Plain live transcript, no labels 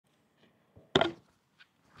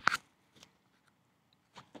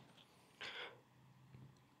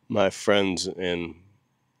My friends and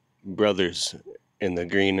brothers in the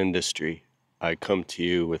green industry, I come to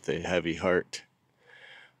you with a heavy heart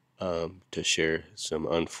to share some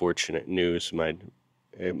unfortunate news.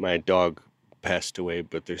 My dog passed away,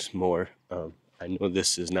 but there's more. I know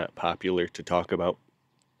this is not popular to talk about,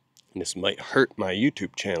 and this might hurt my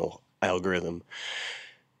YouTube channel algorithm,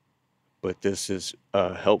 but this is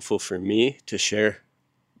helpful for me to share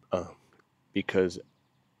because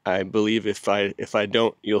I believe if I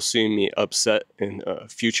don't, you'll see me upset in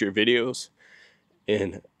future videos,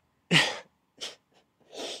 and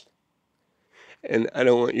I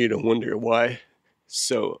don't want you to wonder why.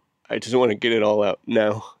 So I just want to get it all out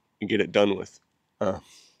now and get it done with.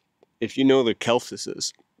 If you know the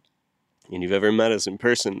Kelfises and you've ever met us in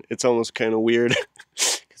person, it's almost kind of weird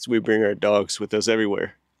because we bring our dogs with us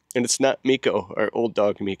everywhere. And it's not Miko. Our old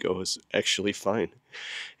dog Miko is actually fine.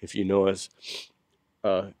 If you know us,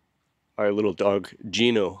 our little dog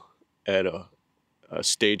Geno had a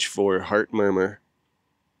stage 4 heart murmur,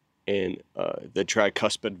 and the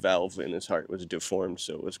tricuspid valve in his heart was deformed,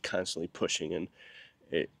 so it was constantly pushing. And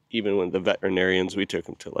even when the veterinarians, we took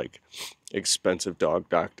him to like expensive dog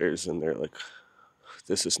doctors, and they're like,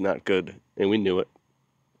 this is not good, and we knew it.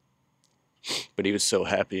 But he was so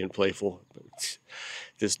happy and playful.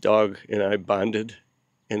 This dog and I bonded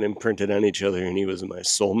and imprinted on each other, and he was my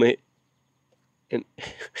soulmate. And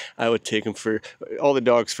I would take him for all the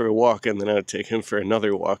dogs for a walk, and then I would take him for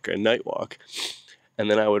another walk, a night walk.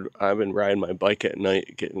 And then I've been riding my bike at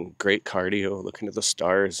night, getting great cardio, looking at the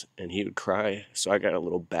stars, and he would cry. So I got a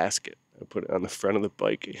little basket. I put it on the front of the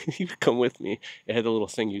bike. He would come with me. It had a little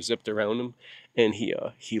thing you zipped around him, and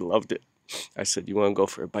he loved it. I said, "You want to go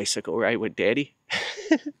for a bicycle ride with Daddy?"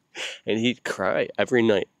 And he'd cry every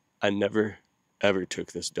night. I never, ever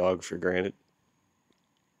took this dog for granted.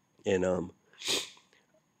 And I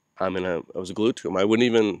was glued to him. I wouldn't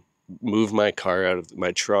even move my car out of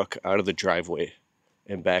my truck, out of the driveway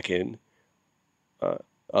and back in.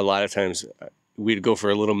 A lot of times we'd go for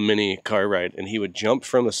a little mini car ride, and he would jump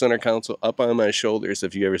from the center console up on my shoulders,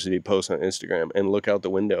 if you ever see me post on Instagram, and look out the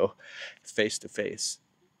window face to face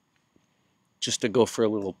just to go for a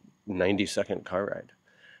little 90-second car ride.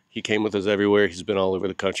 He came with us everywhere. He's been all over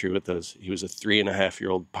the country with us. He was a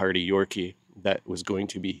 3.5-year-old party Yorkie that was going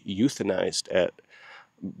to be euthanized at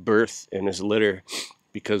birth in his litter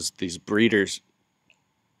because these breeders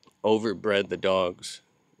overbred the dogs,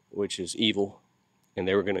 which is evil, and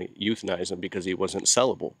they were going to euthanize him because he wasn't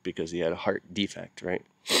sellable, because he had a heart defect, right?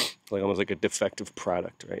 Like almost like a defective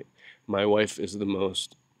product, right? My wife is the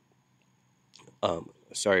most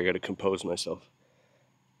sorry, I got to compose myself.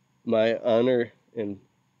 My honor and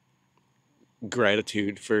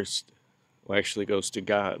gratitude first actually goes to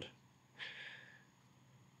God,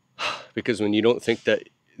 because when you don't think that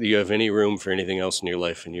you have any room for anything else in your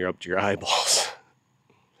life and you're up to your eyeballs,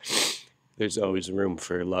 there's always room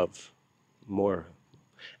for love, more.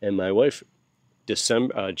 And my wife,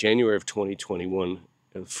 January of 2021,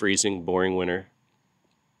 a freezing, boring winter,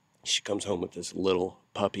 she comes home with this little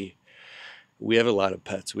puppy. We have a lot of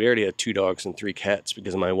pets. We already had 2 dogs and 3 cats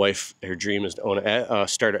because my wife, her dream is to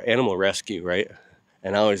start an animal rescue, right?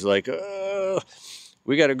 And I was like,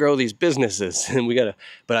 we got to grow these businesses, and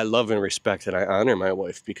but I love and respect and I honor my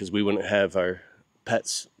wife, because we wouldn't have our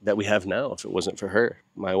pets that we have now if it wasn't for her.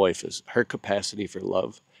 My wife her capacity for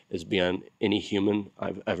love is beyond any human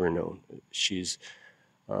I've ever known. She's,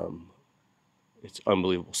 it's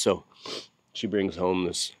unbelievable. So she brings home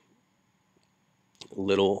this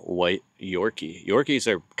little white Yorkie. Yorkies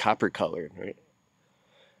are copper colored, right?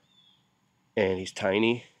 And he's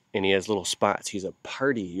tiny, and he has little spots. He's a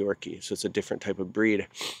party Yorkie, so it's a different type of breed.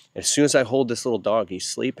 As soon as I hold this little dog, he's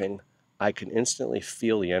sleeping, I can instantly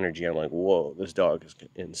feel the energy. I'm like, whoa, this dog is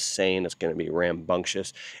insane. It's going to be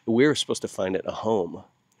rambunctious. We were supposed to find it a home.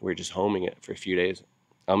 We were just homing it for a few days.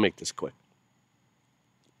 I'll make this quick.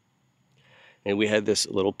 And we had this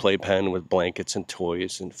little playpen with blankets and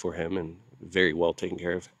toys and for him, and very well taken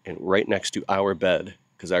care of. And right next to our bed,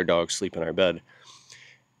 because our dogs sleep in our bed,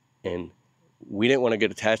 and we didn't want to get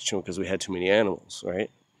attached to him because we had too many animals, right?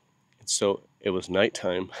 And so it was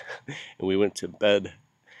nighttime, and we went to bed,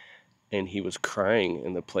 and he was crying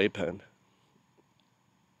in the playpen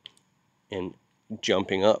and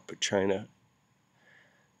jumping up, trying to.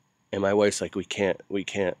 And my wife's like, we can't.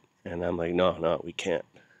 And I'm like, no, we can't.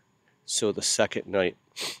 So the second night,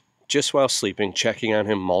 just while sleeping, checking on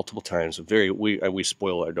him multiple times. We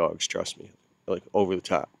spoil our dogs, trust me, like over the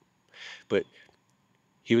top. But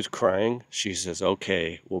he was crying. She says,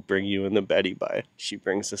 okay, we'll bring you in the beddy by. She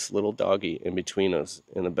brings this little doggy in between us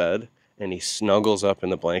in the bed, and he snuggles up in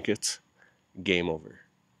the blankets. Game over.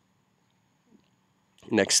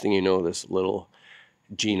 Next thing you know, this little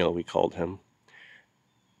Geno, we called him,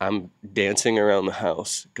 I'm dancing around the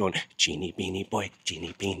house going, Genie Beanie Boy,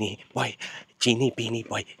 Genie Beanie Boy, Genie Beanie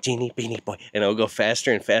Boy, Genie Beanie Boy. And I'll go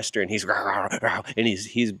faster and faster, and he's rah, rah, rah, and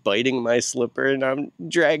he's biting my slipper, and I'm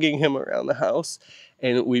dragging him around the house.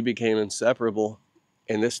 And we became inseparable.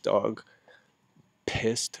 And this dog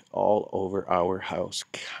pissed all over our house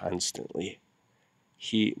constantly.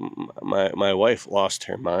 My wife lost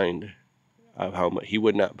her mind of how much he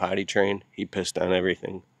would not potty train. He pissed on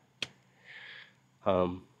everything.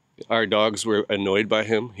 Our dogs were annoyed by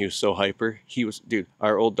him. He was so hyper. Dude,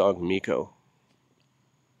 our old dog Miko.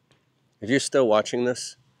 If you're still watching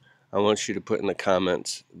this, I want you to put in the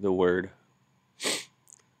comments the word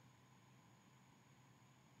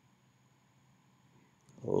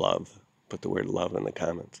love. Put the word love in the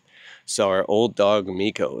comments. So our old dog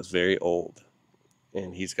Miko is very old,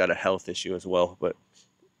 and he's got a health issue as well. But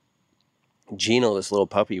Geno, this little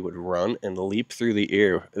puppy, would run and leap through the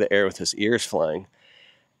air with his ears flying,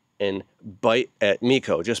 and bite at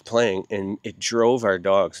Miko just playing, and it drove our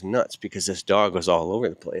dogs nuts because this dog was all over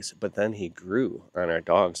the place. But then he grew on our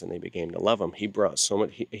dogs, and they began to love him. He brought so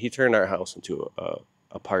much. He turned our house into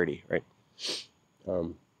a party, right?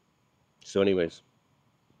 So anyways,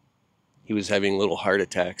 he was having little heart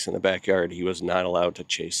attacks in the backyard. He was not allowed to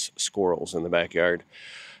chase squirrels in the backyard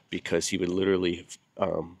because he would literally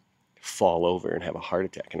fall over and have a heart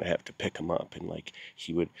attack, and I have to pick him up, and like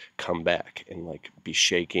he would come back and like be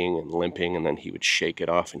shaking and limping, and then he would shake it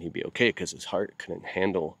off and he'd be okay because his heart couldn't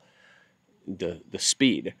handle the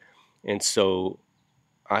speed. And so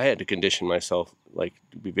I had to condition myself like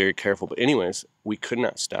to be very careful. But anyways, we could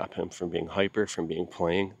not stop him from being hyper, from being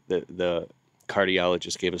playing. The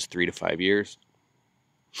cardiologist gave us 3 to 5 years,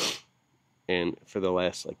 and for the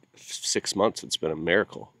last like 6 months it's been a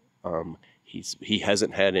miracle. He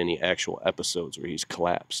hasn't had any actual episodes where he's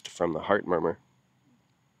collapsed from the heart murmur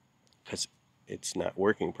because it's not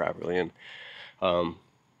working properly. And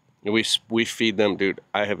we feed them, dude.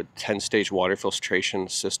 I have a 10-stage water filtration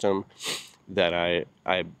system that I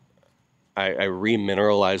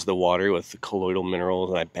remineralize the water with the colloidal minerals,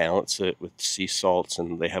 and I balance it with sea salts,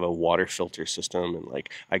 and they have a water filter system. And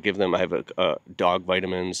like I have a dog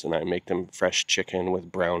vitamins, and I make them fresh chicken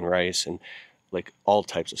with brown rice and like all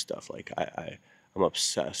types of stuff. Like I'm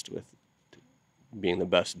obsessed with being the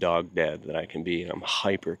best dog dad that I can be, and I'm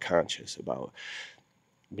hyper conscious about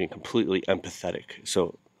being completely empathetic.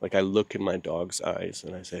 So like I look in my dog's eyes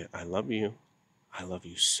and I say, I love you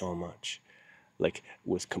so much, like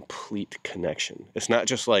with complete connection. It's not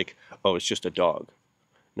just like, oh, it's just a dog.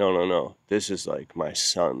 No, this is like my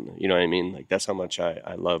son, you know what I mean? Like that's how much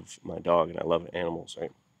I love my dog, and I love animals,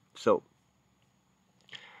 right? So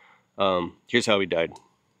here's how he died.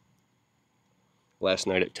 Last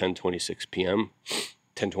night at 10:26 p.m.,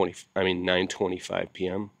 9:25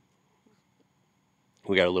 p.m.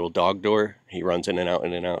 We got a little dog door. He runs in and out,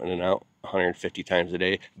 150 times a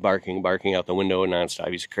day, barking out the window nonstop.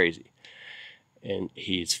 He's crazy, and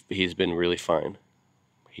he's been really fine.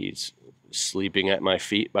 He's sleeping at my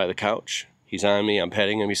feet by the couch. He's on me. I'm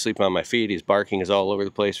petting him. He's sleeping on my feet. He's barking. He's all over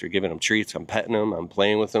the place. We're giving him treats. I'm petting him. I'm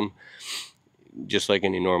playing with him, just like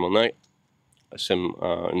any normal night. Some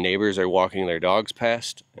neighbors are walking their dogs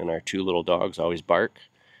past, and our 2 little dogs always bark.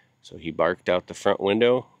 So he barked out the front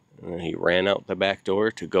window, and then he ran out the back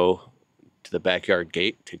door to go to the backyard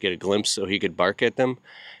gate to get a glimpse so he could bark at them.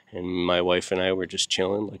 And my wife and I were just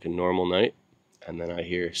chilling like a normal night, and then I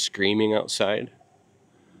hear screaming outside.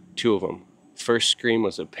 2 of them. First scream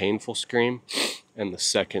was a painful scream, and the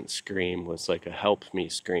second scream was like a help me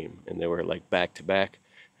scream, and they were like back to back.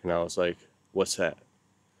 And I was like, what's that?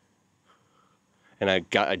 And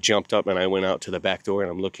I jumped up and I went out to the back door,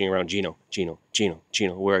 and I'm looking around. Geno,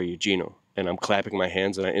 where are you, Geno? And I'm clapping my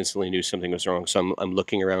hands, and I instantly knew something was wrong. So I'm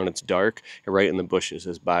looking around. It's dark, and right in the bushes,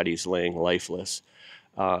 his body's laying lifeless.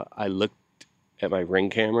 I looked at my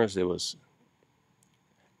Ring cameras.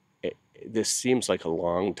 This seems like a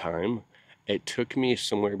long time. It took me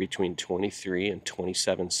somewhere between 23 and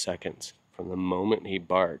 27 seconds from the moment he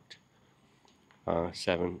barked.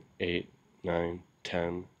 7, 8, 9,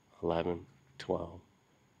 10, 11, 12.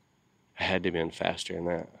 I had to have been faster than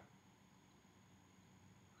that.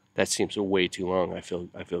 That seems way too long. I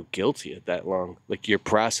feel guilty at that long. Like you're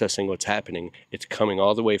processing what's happening. It's coming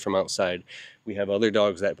all the way from outside. We have other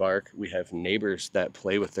dogs that bark. We have neighbors that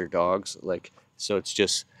play with their dogs. Like, so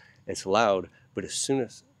it's loud. But as soon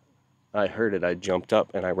as I heard it, I jumped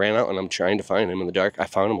up and I ran out and I'm trying to find him in the dark. I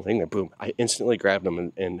found him laying there, boom. I instantly grabbed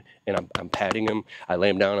him and I'm patting him. I lay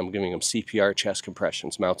him down, I'm giving him CPR, chest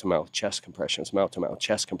compressions, mouth to mouth, chest compressions, mouth to mouth,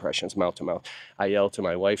 chest compressions, mouth to mouth. I yell to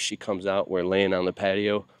my wife, she comes out, we're laying on the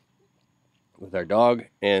patio with our dog,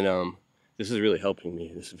 and this is really helping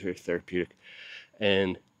me. This is very therapeutic.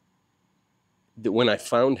 And when I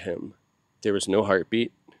found him, there was no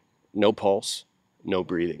heartbeat, no pulse, no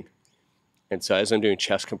breathing. And so as I'm doing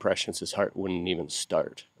chest compressions, his heart wouldn't even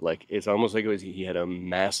start. Like, it's almost like he had a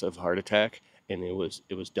massive heart attack, and it was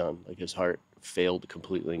done. Like, his heart failed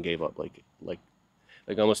completely and gave up. Like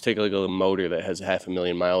almost take like a motor that has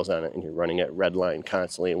 500,000 miles on it, and you're running at red line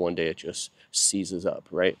constantly, and one day it just seizes up,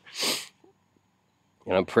 right?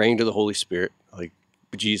 And I'm praying to the Holy Spirit, like,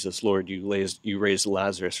 Jesus, Lord, you raised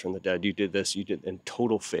Lazarus from the dead. You did this. You did, in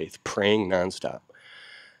total faith, praying nonstop.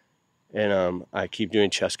 And I keep doing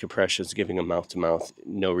chest compressions, giving him mouth to mouth,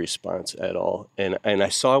 no response at all. And I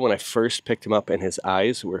saw when I first picked him up and his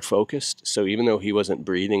eyes were focused. So even though he wasn't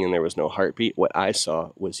breathing and there was no heartbeat, what I saw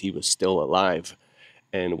was he was still alive.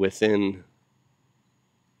 And within,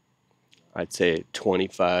 I'd say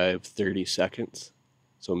 25, 30 seconds,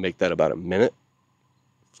 so make that about a minute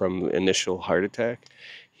from the initial heart attack,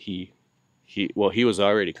 he was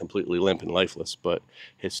already completely limp and lifeless, but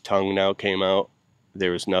his tongue now came out.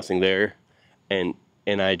 There was nothing there, and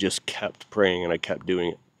I just kept praying and I kept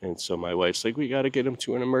doing it. And so my wife's like, we got to get him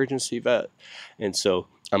to an emergency vet. And so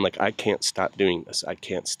I'm like, I can't stop doing this. I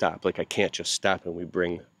can't stop. Like, I can't just stop and we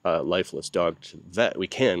bring a lifeless dog to the vet. We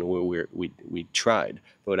can. We tried.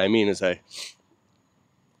 But what I mean is I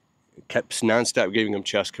kept nonstop giving him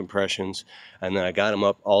chest compressions, and then I got him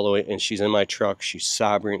up all the way, and she's in my truck. She's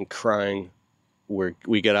sobbing, crying.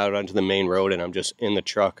 We get out onto the main road, and I'm just in the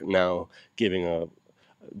truck now giving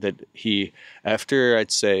after,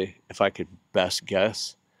 I'd say, if I could best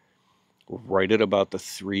guess, right at about the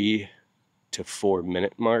 3 to 4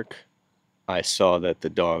 minute mark, I saw that the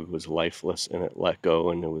dog was lifeless and it let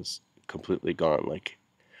go and it was completely gone. Like,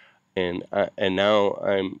 and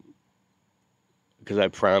now because I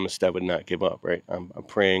promised I would not give up, right? I'm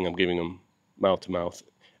praying, I'm giving him mouth to mouth.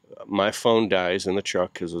 My phone dies in the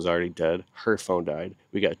truck because it was already dead. Her phone died.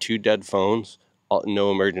 We got 2 dead phones.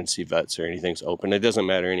 No emergency vets or anything's open. It doesn't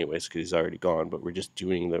matter anyways because he's already gone, but we're just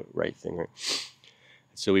doing the right thing, right?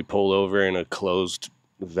 So we pulled over in a closed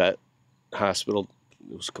vet hospital.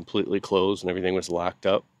 It was completely closed and everything was locked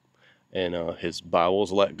up. And his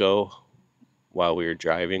bowels let go while we were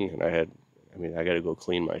driving. And I got to go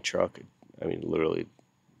clean my truck. Literally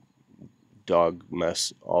dog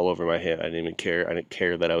mess all over my head. I didn't even care. I didn't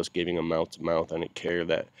care that I was giving him mouth to mouth. I didn't care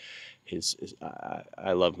that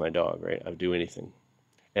I love my dog, right? I'd do anything.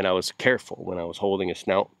 And I was careful when I was holding his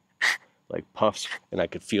snout, like puffs, and I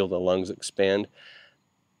could feel the lungs expand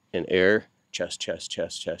and air, chest,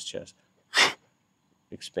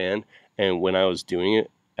 expand. And when I was doing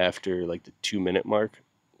it after like the 2 minute mark,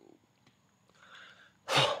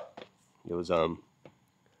 it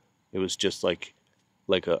was just like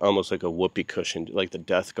almost like a whoopee cushion, like the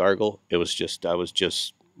death gargle. I was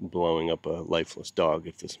just blowing up a lifeless dog,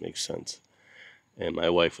 if this makes sense. And my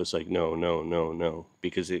wife was like, no,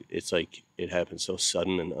 because it's like it happened so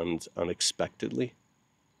sudden and unexpectedly.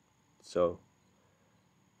 So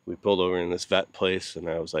we pulled over in this vet place, and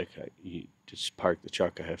I was like, you just park the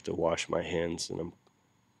truck. I have to wash my hands, and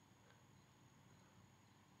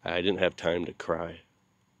I didn't have time to cry.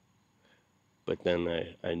 But then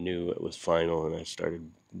I knew it was final, and I started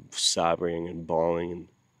sobbing and bawling and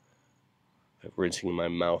rinsing my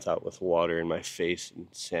mouth out with water in my face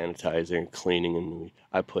and sanitizer and cleaning. And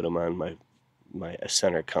I put him on my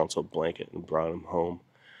center console blanket and brought him home.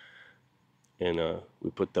 And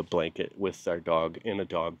we put the blanket with our dog in a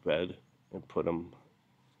dog bed and put him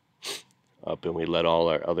up, and we let all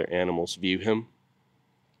our other animals view him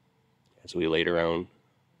as we laid around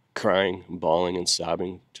crying, bawling, and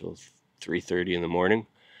sobbing till 3:30 in the morning.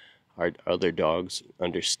 Our other dogs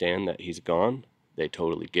understand that he's gone. They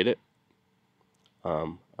totally get it.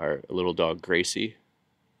 Our little dog Gracie,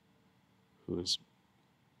 who is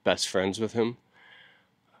best friends with him,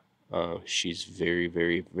 she's very,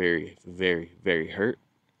 very, very, very, very hurt.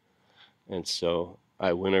 And so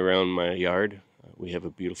I went around my yard. We have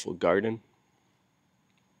a beautiful garden.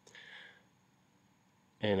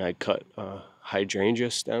 And I cut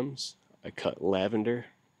hydrangea stems. I cut lavender.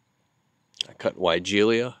 I cut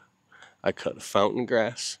weigelia. I cut fountain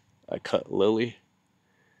grass. I cut lily.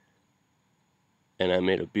 And I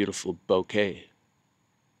made a beautiful bouquet.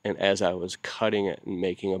 And as I was cutting it and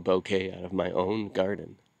making a bouquet out of my own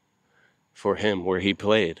garden for him where he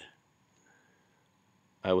played,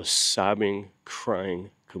 I was sobbing,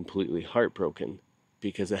 crying, completely heartbroken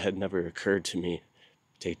because it had never occurred to me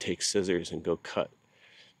to take scissors and go cut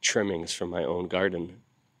trimmings from my own garden.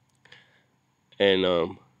 And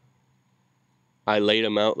I laid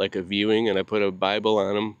him out like a viewing, and I put a Bible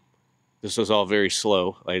on him. This was all very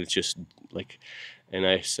slow. I just like, and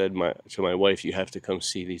I said to my wife, "You have to come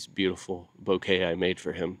see these beautiful bouquet I made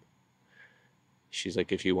for him." She's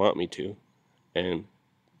like, "If you want me to," and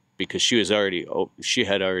because she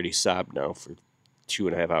had already sobbed now for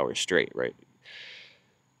 2.5 hours straight, right?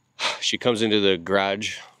 She comes into the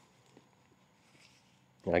garage,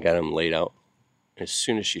 and I got him laid out. As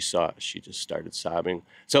soon as she saw it, she just started sobbing.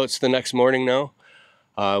 So it's the next morning now.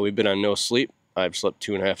 We've been on no sleep. I've slept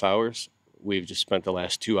 2.5 hours. We've just spent the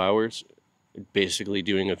last 2 hours basically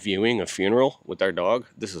doing a funeral with our dog.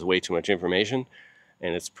 This is way too much information,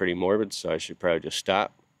 and it's pretty morbid, so I should probably just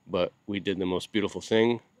stop. But we did the most beautiful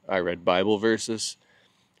thing. I read Bible verses,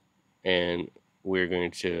 and we're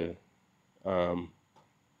going to,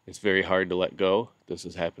 it's very hard to let go. This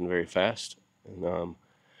has happened very fast. And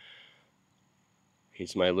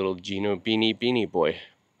he's my little Geno Beano Boy.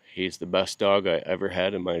 He's the best dog I ever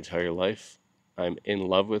had in my entire life. I'm in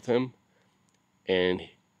love with him, and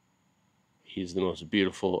he's the most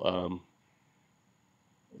beautiful,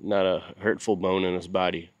 not a hurtful bone in his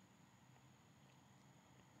body.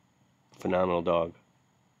 Phenomenal dog.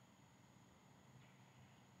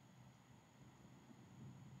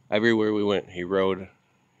 Everywhere we went, he rode.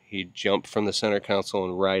 He'd jump from the center console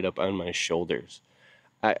and ride up on my shoulders.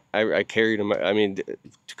 I carried him, I mean,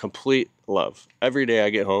 complete love. Every day I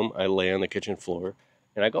get home, I lay on the kitchen floor,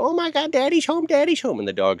 and I go, "Oh my God, Daddy's home, Daddy's home." And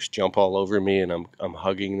the dogs jump all over me, and I'm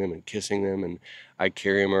hugging them and kissing them, and I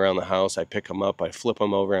carry him around the house. I pick him up, I flip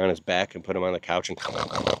him over on his back and put him on the couch and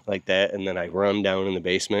like that, and then I run down in the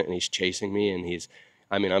basement, and he's chasing me, and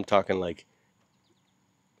I'm talking like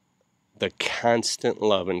the constant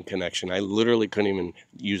love and connection. I literally couldn't even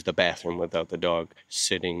use the bathroom without the dog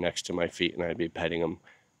sitting next to my feet, and I'd be petting him.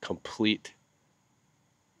 Complete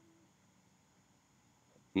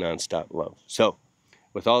nonstop love. So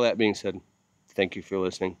with all that being said, thank you for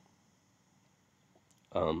listening.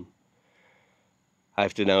 I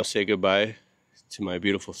have to now say goodbye to my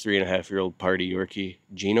beautiful 3.5-year-old party Yorkie,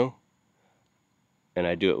 Geno, and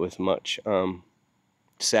I do it with much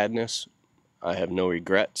sadness. I have no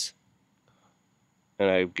regrets, and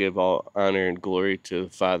I give all honor and glory to the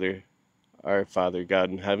Father, our Father God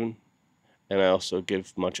in heaven, and I also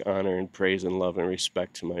give much honor and praise and love and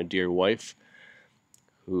respect to my dear wife,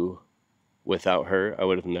 who, without her, I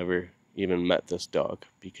would have never even met this dog,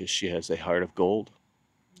 because she has a heart of gold,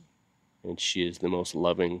 and she is the most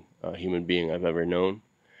loving human being I've ever known,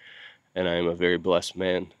 and I am a very blessed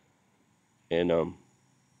man, and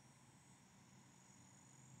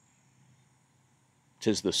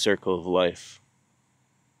 'tis the circle of life,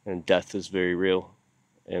 and death is very real,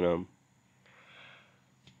 and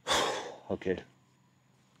okay.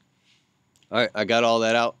 All right, I got all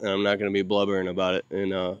that out, and I'm not going to be blubbering about it in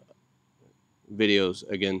videos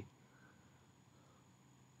again.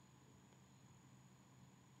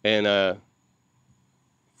 And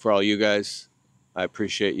for all you guys, I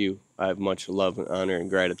appreciate you. I have much love and honor and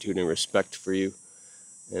gratitude and respect for you.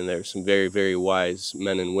 And there's some very, very wise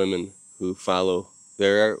men and women who follow.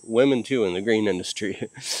 There are women, too, in the green industry.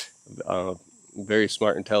 Very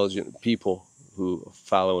smart, intelligent people who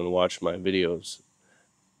follow and watch my videos.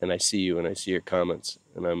 And I see you, and I see your comments,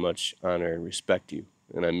 and I much honor and respect you,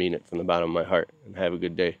 and I mean it from the bottom of my heart. And have a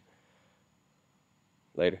good day.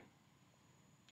 Later.